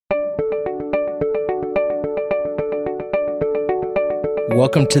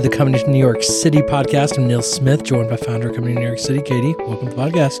Welcome to the Coming to New York City podcast. I'm Neil Smith, joined by founder of Coming to New York City, Katie. Welcome to the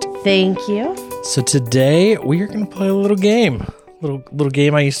podcast. Thank you. So today we are going to play a little game. Little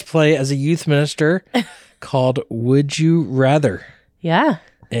game I used to play as a youth minister called Would You Rather? Yeah.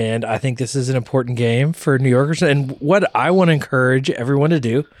 And I think this is an important game for New Yorkers. And what I want to encourage everyone to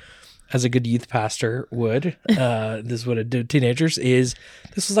do, as a good youth pastor would, this is what I do to teenagers, is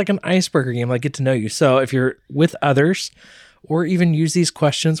this is like an icebreaker game, like get to know you. So if you're with others, or even use these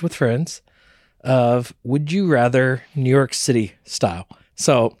questions with friends of would you rather New York City style.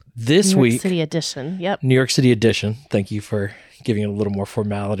 So this New week, York City edition. Yep. New York City edition. Thank you for giving it a little more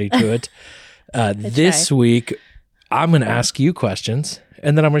formality to it. This week, I'm going to ask you questions,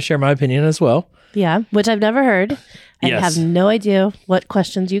 and then I'm going to share my opinion as well. Yeah, which I've never heard. I have no idea what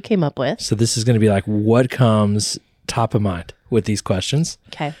questions you came up with. So this is going to be like what comes top of mind with these questions.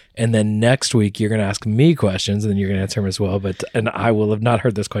 Okay. And then next week, you're going to ask me questions, and then you're going to answer them as well. And I will have not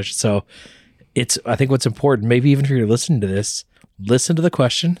heard those questions. So I think what's important, maybe even if you're listening to this, listen to the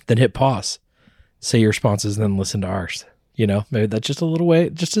question, then hit pause, say your responses, and then listen to ours. You know, maybe that's just a little way,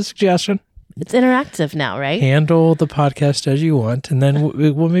 just a suggestion. It's interactive now, right? Handle the podcast as you want. And then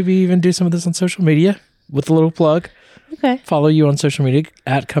we'll maybe even do some of this on social media with a little plug. Okay. Follow you on social media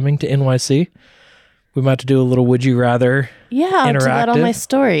at Coming to NYC. We might have to do a little would you rather. Yeah, I'll do that on my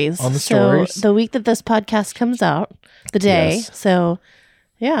stories. On the stories. So the week that this podcast comes out, the day. Yes. So,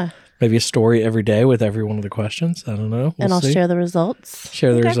 yeah. Maybe a story every day with every one of the questions. I don't know. And I'll share the results.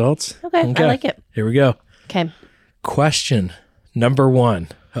 Share the results. Okay. I like it. Here we go. Okay. Question number 1.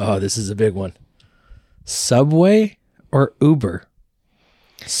 Oh, this is a big one. Subway or Uber?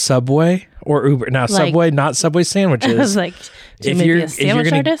 Subway or Uber? Now, Subway, not Subway sandwiches. I was like, do you maybe a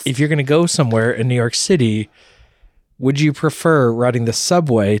sandwich artist? If you're going to go somewhere in New York City, would you prefer riding the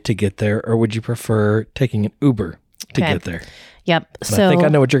subway to get there, or would you prefer taking an Uber to get there? Yep. And I think I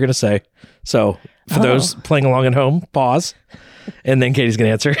know what you're going to say. So for those playing along at home, pause. And then Katie's going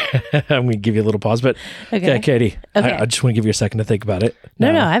to answer. I'm going to give you a little pause. But okay, Katie, I just want to give you a second to think about it.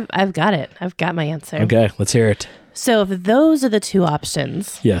 No, I've got it. I've got my answer. Okay, let's hear it. So if those are the two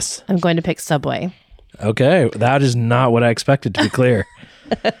options, yes, I'm going to pick Subway. Okay, that is not what I expected, to be clear.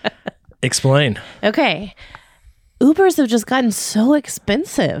 Explain. Okay. Ubers have just gotten so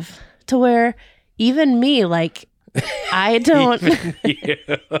expensive to where even me, like, I don't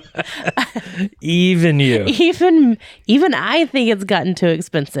even you. Even I think it's gotten too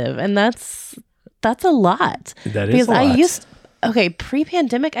expensive, and that's a lot. That is a lot.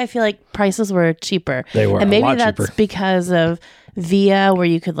 Pre-pandemic, I feel like prices were cheaper. They were, and maybe a lot that's cheaper. because of Via, where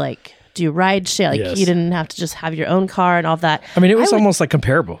you could like do ride share, like you didn't have to just have your own car and all that. I mean, it was almost like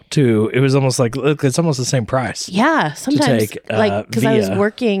comparable to. It was almost like it's almost the same price. Yeah, sometimes take, like because I was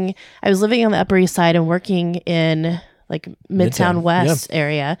living on the Upper East Side and working in like Midtown West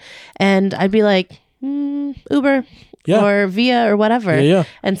area, and I'd be like Uber. Yeah. Or Via or whatever. Yeah.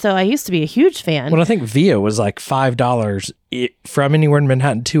 And so I used to be a huge fan. Well, I think Via was like $5 from anywhere in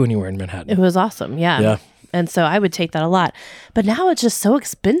Manhattan to anywhere in Manhattan. It was awesome. Yeah. Yeah. And so I would take that a lot. But now it's just so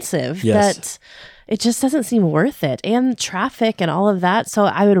expensive that it just doesn't seem worth it. And traffic and all of that. So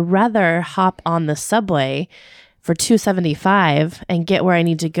I would rather hop on the subway for $2.75 and get where I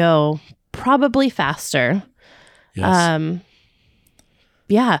need to go, probably faster. Yes.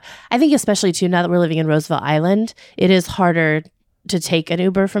 Yeah, I think especially too, now that we're living in Roosevelt Island, it is harder to take an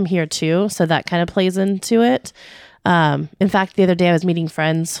Uber from here too. So that kind of plays into it. In fact, the other day I was meeting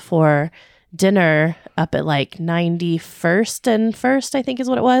friends for dinner up at like 91st and 1st, I think is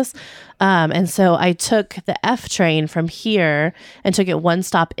what it was. And so I took the F train from here and took it one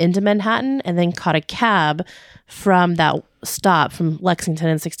stop into Manhattan and then caught a cab from that stop from Lexington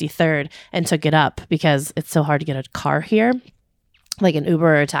and 63rd and took it up because it's so hard to get a car here, like an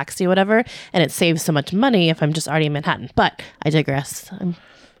Uber or a taxi or whatever, and it saves so much money if I'm just already in Manhattan. But I digress.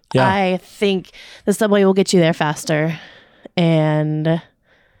 I think the subway will get you there faster. And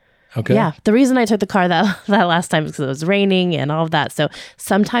the reason I took the car that last time is because it was raining and all of that. So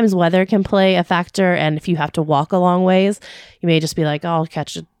sometimes weather can play a factor, and if you have to walk a long ways, you may just be like, oh, I'll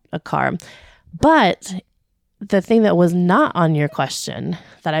catch a car. But the thing that was not on your question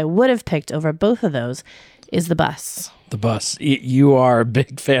that I would have picked over both of those is the bus. The bus. You are a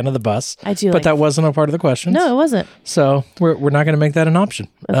big fan of the bus. I do. But that wasn't a part of the question. No, it wasn't. So we're not going to make that an option.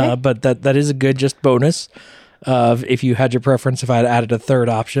 Okay. But that is a good just bonus of if you had your preference, if I had added a third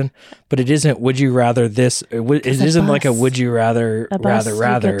option. But it isn't would you rather this. It isn't like a would you rather, a bus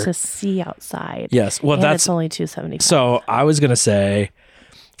rather. You get to see outside. Yes. Well, and that's it's only $2.75. So I was going to say,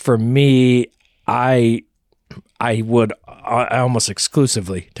 for me, I almost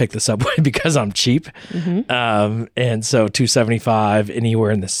exclusively take the subway because I'm cheap. And so 275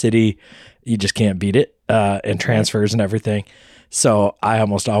 anywhere in the city, you just can't beat it. And transfers and everything. So I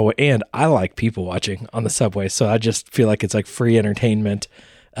almost always, and I like people watching on the subway. So I just feel like it's like free entertainment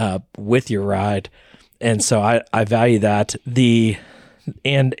with your ride. And so I value that.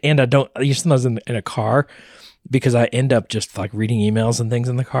 And I don't, I sometimes in a car, because I end up just like reading emails and things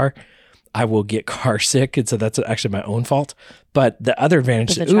in the car, I will get car sick. And so that's actually my own fault. But the other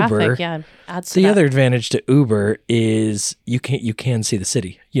advantage to Uber, adds to the that. other advantage to Uber is you can see the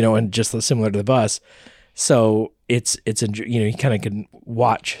city, and just similar to the bus. So it's you kind of can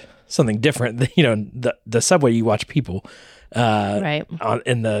watch something different. The subway, you watch people. Right. On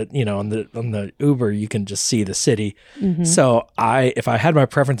the Uber, you can just see the city. So if I had my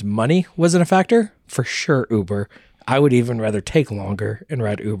preference, money wasn't a factor, for sure Uber. I would even rather take longer and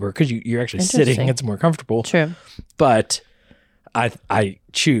ride Uber because you're actually sitting. It's more comfortable. True. But I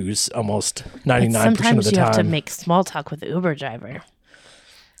choose almost 99% of the time. Sometimes you have to make small talk with the Uber driver.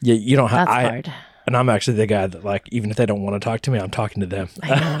 Yeah, you don't have. That's hard. And I'm actually the guy that, like, even if they don't want to talk to me, I'm talking to them.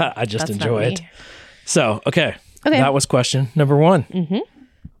 I just enjoy it. So, okay. That was question number 1.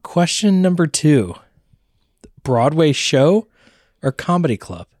 Question number 2: Broadway show or comedy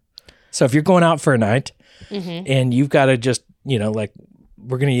club? So if you're going out for a night and you've got to just, like,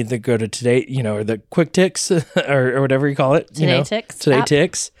 we're going to either go to Today, or the Quick Tix or whatever you call it. Today Tix. Today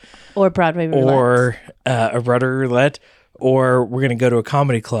Tix. Or Broadway Roulette. Or a Broadway Roulette. Or we're going to go to a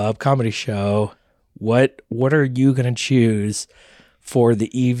comedy club, comedy show. What are you going to choose for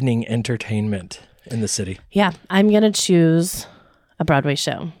the evening entertainment in the city? Yeah, I'm going to choose a Broadway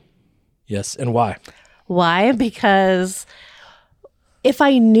show. Yes, and why? Why? Because if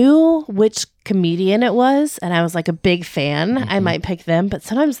I knew which comedian it was and I was like a big fan, I might pick them. But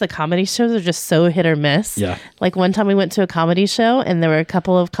sometimes the comedy shows are just so hit or miss. Yeah. Like one time we went to a comedy show and there were a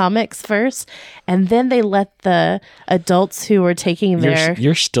couple of comics first, and then they let the adults who were taking their...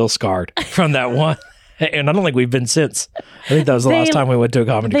 You're still scarred from that one. And I don't think we've been since. I think that was the last time we went to a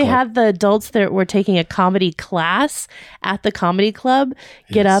comedy club. They had the adults that were taking a comedy class at the comedy club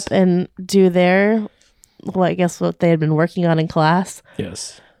get up and do their... Well, I guess what they had been working on in class.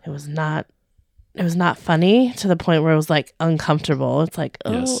 Yes. It was not funny, to the point where it was like uncomfortable. It's like,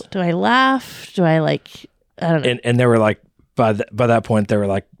 do I laugh? Do I I don't know. And there were like, by that point, there were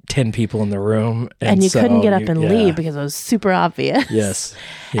like 10 people in the room. And you couldn't get up and leave because it was super obvious. Yes.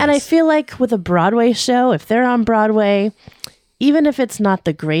 And I feel like with a Broadway show, if they're on Broadway, even if it's not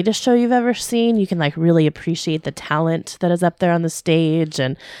the greatest show you've ever seen, you can like really appreciate the talent that is up there on the stage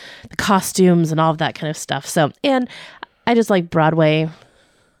and the costumes and all of that kind of stuff. So, and I just like Broadway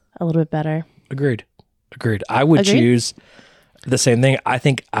a little bit better. Agreed. I would choose the same thing. I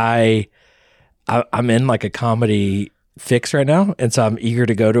think I'm in like a comedy fix right now. And so I'm eager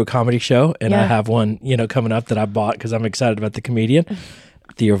to go to a comedy show. And I have one, coming up that I bought because I'm excited about the comedian.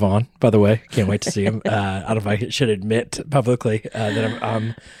 Theo Vaughn, by the way. Can't wait to see him. I don't know if I should admit publicly that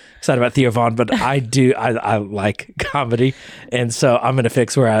I'm excited about Theo Vaughn, but I like comedy. And so I'm in a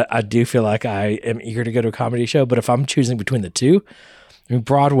fix where I do feel like I am eager to go to a comedy show. But if I'm choosing between the two, I mean,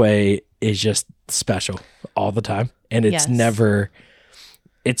 Broadway is just special all the time. And it's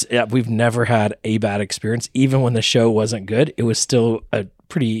we've never had a bad experience. Even when the show wasn't good, it was still a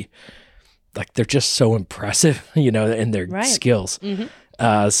pretty, like, they're just so impressive, in their skills.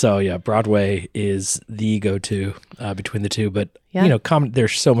 So yeah, Broadway is the go-to between the two. But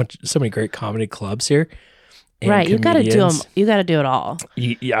there's so many great comedy clubs here. Right, you got to do them. You got to do it all.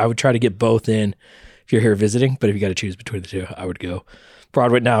 I would try to get both in if you're here visiting. But if you got to choose between the two, I would go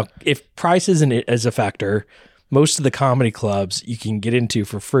Broadway. Now, if price isn't as a factor, most of the comedy clubs you can get into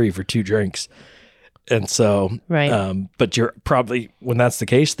for free for 2 drinks. And so, but you're probably, when that's the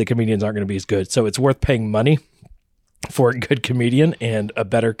case, the comedians aren't going to be as good. So it's worth paying money for a good comedian and a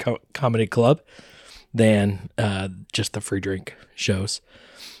better comedy club than just the free drink shows.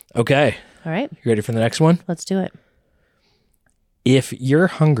 Okay. All right. You ready for the next one? Let's do it. If you're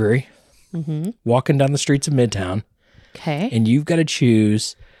hungry, walking down the streets of Midtown, and you've got to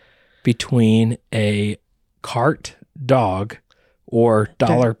choose between a cart dog or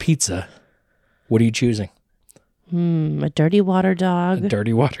dollar pizza, what are you choosing? A dirty water dog. A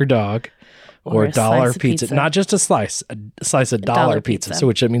dirty water dog. Or a dollar pizza. Not just a slice of dollar pizza. So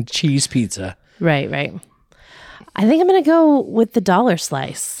which I mean cheese pizza. Right. I think I'm going to go with the dollar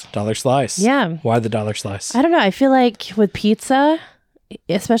slice. Dollar slice. Yeah. Why the dollar slice? I don't know. I feel like with pizza,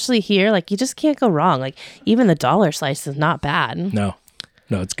 especially here, like you just can't go wrong. Like even the dollar slice is not bad. No,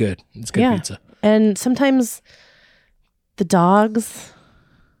 it's good. It's good pizza. And sometimes the dogs,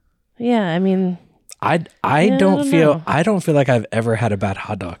 I mean, I don't feel like I've ever had a bad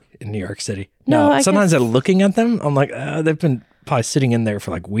hot dog in New York City. No, Now, I sometimes guess- looking at them, I'm like, they've been probably sitting in there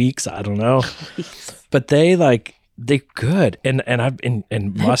for like weeks. I don't know, but they're good, and I've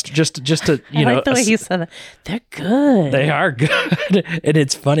and mustard just to I like the way you said that. They're good. they are good, and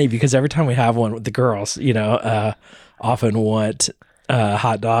it's funny because every time we have one with the girls, often want a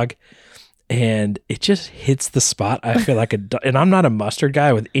hot dog. And it just hits the spot. I feel like and I'm not a mustard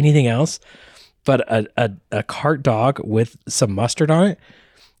guy with anything else, but a cart dog with some mustard on it,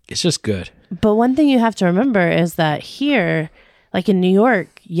 it's just good. But one thing you have to remember is that here, like in New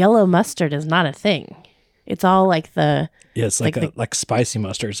York, yellow mustard is not a thing. It's all like the Yeah, it's like spicy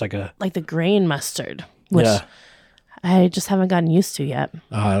mustard. It's like the grain mustard, which yeah. I just haven't gotten used to yet.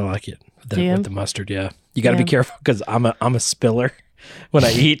 Oh, I like it Do you? with the mustard. Yeah, you got to be Yeah. careful because I'm a spiller when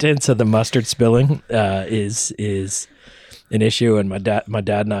I eat, and so the mustard spilling is an issue. And my dad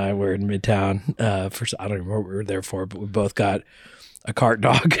and I were in Midtown for I don't remember what we were there for, but we both got a cart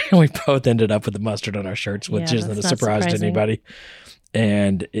dog, and we both ended up with the mustard on our shirts, which Yeah, isn't a that's not surprise to surprising. anybody.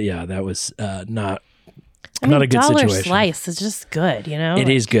 And yeah, that was not I mean, not a good dollar situation. slice is just good, It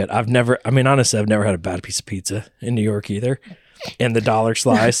is good. Honestly, I've never had a bad piece of pizza in New York either. And the dollar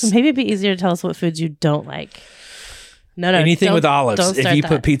slice. Maybe it'd be easier to tell us what foods you don't like. No, Anything don't- with olives. don't If start you that.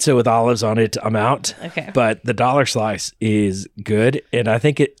 put pizza with olives on it, I'm out. Okay. But the dollar slice is good, and I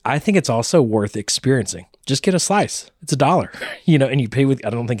think it's also worth experiencing. Just get a slice. It's $1, and you pay with. I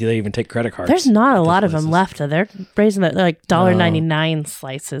don't think they even take credit cards. There's not a at those lot of them places. left. They're raising they're like $1.99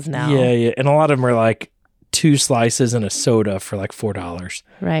 slices now. Yeah, and a lot of them are like 2 slices and a soda for like $4.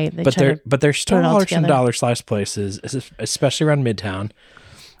 Right. They But try to there's still it all some together. dollar slice places, especially around Midtown.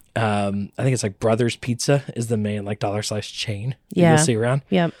 I think it's like Brothers Pizza is the main like dollar slice chain that Yeah. you'll see around.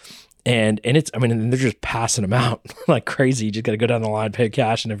 Yep. And it's, and they're just passing them out like crazy. You just got to go down the line, pay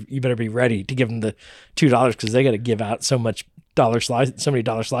cash, and you better be ready to give them the $2 because they got to give out so many dollar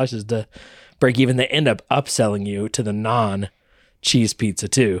slices to break even. They end up upselling you to the non-cheese pizza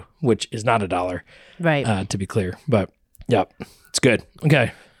too, which is not $1, Right. to be clear. But yeah, it's good.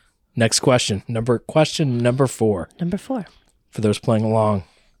 Okay, next question. Question number 4 Number 4. for those playing along.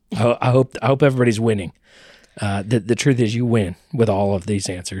 I hope everybody's winning. The truth is you win with all of these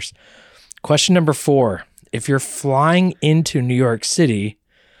answers. Question number 4. If you're flying into New York City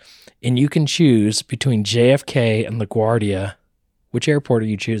and you can choose between JFK and LaGuardia, which airport are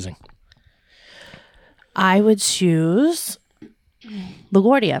you choosing? I would choose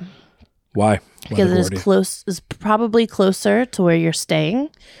LaGuardia Why? because it is LaGuardia? is probably closer to where you're staying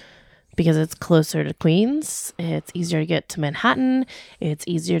because it's closer to Queens. It's easier to get to Manhattan. It's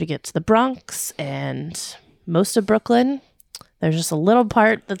easier to get to the Bronx and most of Brooklyn. There's just a little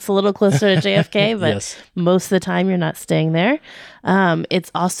part that's a little closer to JFK, but Yes. most of the time you're not staying there.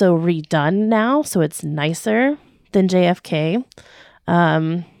 It's also redone now, so it's nicer than JFK.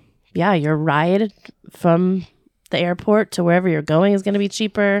 Yeah, your ride from the airport to wherever you're going is going to be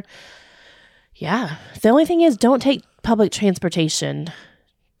cheaper. Yeah. The only thing is don't take public transportation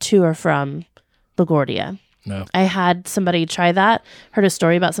to or from LaGuardia. No. I had somebody try that, heard a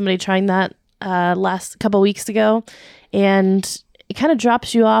story about somebody trying that last couple weeks ago, and it kind of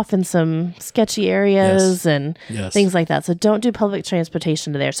drops you off in some sketchy areas and Yes. things like that. So don't do public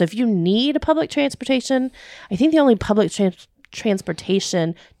transportation to there. So if you need public transportation, I think the only public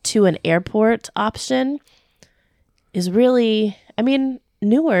transportation to an airport option is really,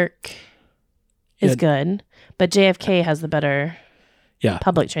 Newark is Yeah. good, but JFK has the better Yeah.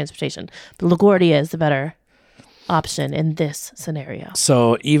 public transportation. But LaGuardia is the better option in this scenario.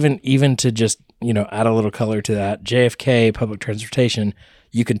 So even to just, add a little color to that, JFK public transportation,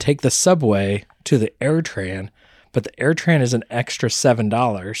 you can take the subway to the AirTran, but the AirTran is an extra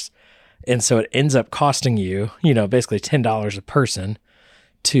 $7. And so it ends up costing you, basically $10 a person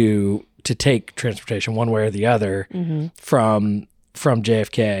to take transportation one way or the other from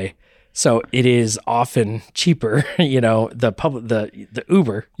JFK. So it is often cheaper, the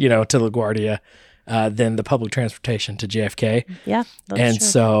Uber, to LaGuardia than the public transportation to JFK. Yeah, that's And true.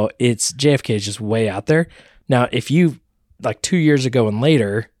 so JFK is just way out there. Now, if you like 2 years ago and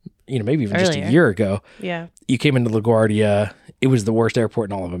later, maybe even just Earlier. a year ago, Yeah. you came into LaGuardia, it was the worst airport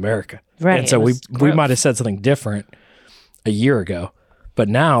in all of America. Right, And so it we was gross. might have said something different a year ago. But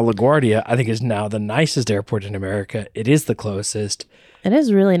now LaGuardia, I think, is now the nicest airport in America. It is the closest. It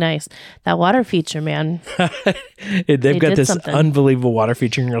is really nice. That water feature, man. They've got did this something. unbelievable water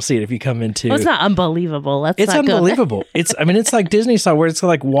feature, and you'll see it if you come into. Well, it's not unbelievable. That's It's not good. unbelievable. It's like Disney style where it's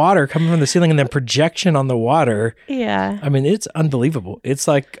like water coming from the ceiling and then projection on the water. Yeah. It's unbelievable. It's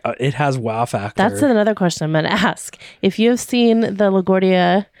like it has wow factor. That's another question I'm going to ask. If you have seen the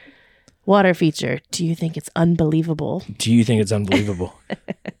LaGuardia Water feature. Do you think it's unbelievable? Do you think it's unbelievable?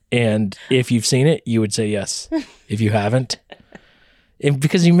 And if you've seen it, you would say yes. If you haven't,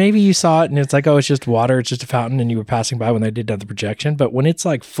 because maybe you saw it and it's like, oh, it's just water, it's just a fountain, and you were passing by when they did the projection. But when it's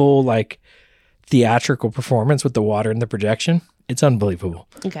like full like theatrical performance with the water and the projection, it's unbelievable.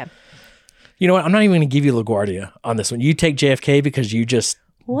 Okay. You know what? I'm not even going to give you LaGuardia on this one. You take JFK because you just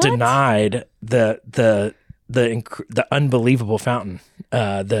denied the unbelievable fountain,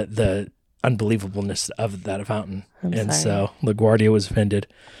 the unbelievableness of that fountain. So LaGuardia was offended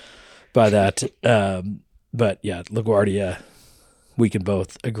by that. But yeah, LaGuardia, we can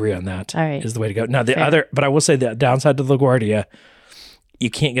both agree on that. All right. Is the way to go. Now but I will say the downside to LaGuardia, you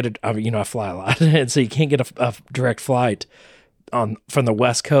can't get I fly a lot, and so you can't get a direct flight from the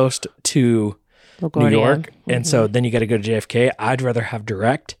West Coast to LaGuardia. New York, and so then you got to go to JFK. I'd rather have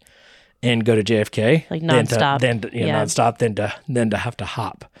direct and go to JFK like nonstop, nonstop than to have to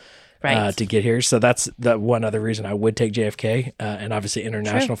hop to get here. So that's the one other reason I would take JFK, and obviously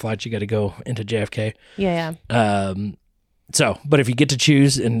international flights, you got to go into JFK. Yeah. So, but if you get to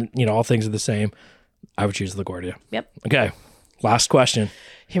choose, and all things are the same, I would choose LaGuardia. Yep. Okay. Last question.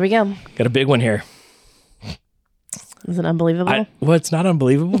 Here we go. Got a big one here. Is it unbelievable? Well, it's not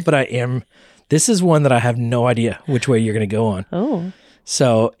unbelievable, but this is one that I have no idea which way you're going to go on. Oh.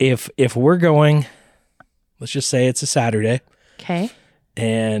 So if we're going, let's just say it's a Saturday. Okay.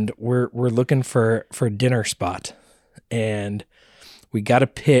 And we're looking for a dinner spot, and we got to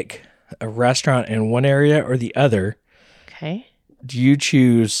pick a restaurant in one area or the other. Okay. Do you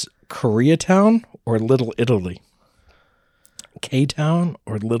choose Koreatown or Little Italy? K-Town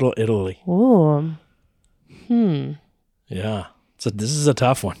or Little Italy? Ooh. Yeah. So this is a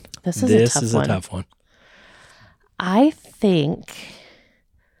tough one. This is a tough one. I think.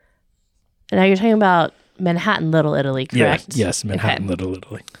 Now you're talking about Manhattan, Little Italy, correct? Yes, Manhattan, Little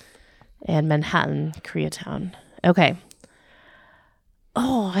Italy. And Manhattan, Koreatown. Okay.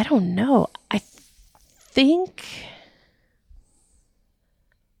 Oh, I don't know. I think.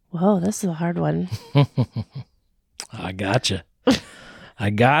 Whoa, this is a hard one. I gotcha. I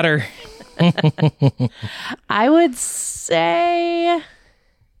got her. I would say.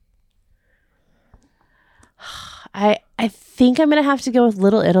 I think I'm going to have to go with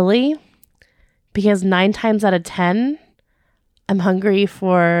Little Italy because 9 times out of 10, I'm hungry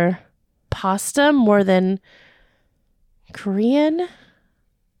for pasta more than Korean,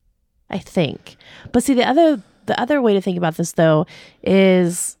 I think. But see, the other way to think about this, though,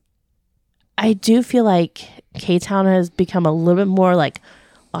 is I do feel like K-Town has become a little bit more like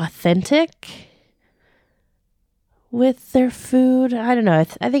authentic with their food. I don't know.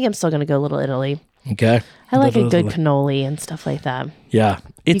 I think I'm still going to go Little Italy. Okay. I like a good cannoli and stuff like that. Yeah.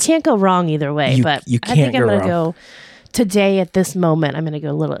 You can't go wrong either way, but you can't I think I'm going to wrong. go today at this moment. I'm going to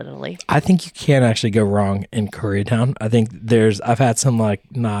go Little Italy. I think you can't actually go wrong in Koreatown. I think I've had some like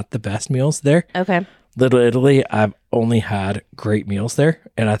not the best meals there. Okay. Little Italy, I've only had great meals there.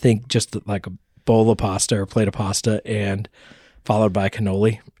 And I think just like a bowl of pasta or plate of pasta and followed by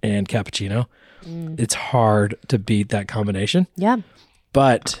cannoli and cappuccino. It's hard to beat that combination. Yeah.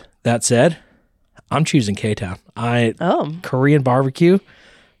 But that said, I'm choosing K-Town. Korean barbecue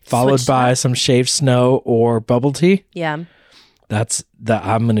followed by some shaved snow or bubble tea. Yeah.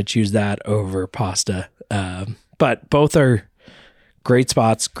 I'm going to choose that over pasta. But both are great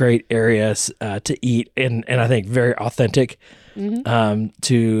spots, great areas to eat, and I think very authentic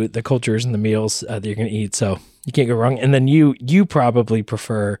to the cultures and the meals that you're going to eat. So you can't go wrong. And then you probably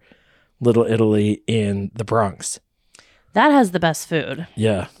prefer Little Italy in the Bronx. That has the best food.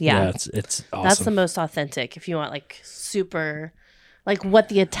 Yeah. It's awesome. That's the most authentic. If you want like super, like what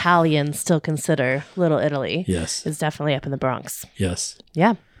the Italians still consider Little Italy. Yes. Is definitely up in the Bronx. Yes.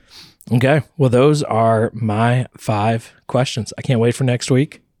 Yeah. Okay. Well, those are my 5 questions. I can't wait for next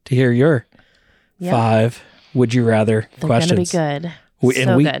week to hear your 5 would you rather questions. They're going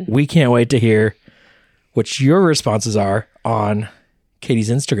to be good. We can't wait to hear what your responses are on Katie's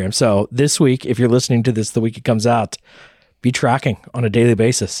Instagram. So this week, if you're listening to this the week it comes out, be tracking on a daily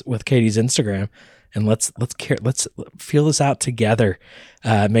basis with Katie's Instagram, and let's feel this out together,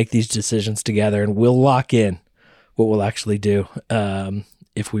 make these decisions together, and we'll lock in what we'll actually do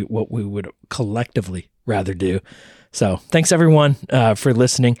what we would collectively rather do. So thanks everyone for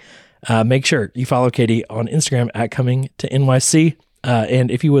listening. Make sure you follow Katie on Instagram at Coming to NYC, and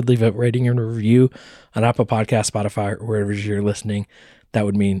if you would leave a rating and a review on Apple Podcasts, Spotify, or wherever you're listening, that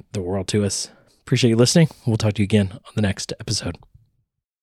would mean the world to us. Appreciate you listening. We'll talk to you again on the next episode.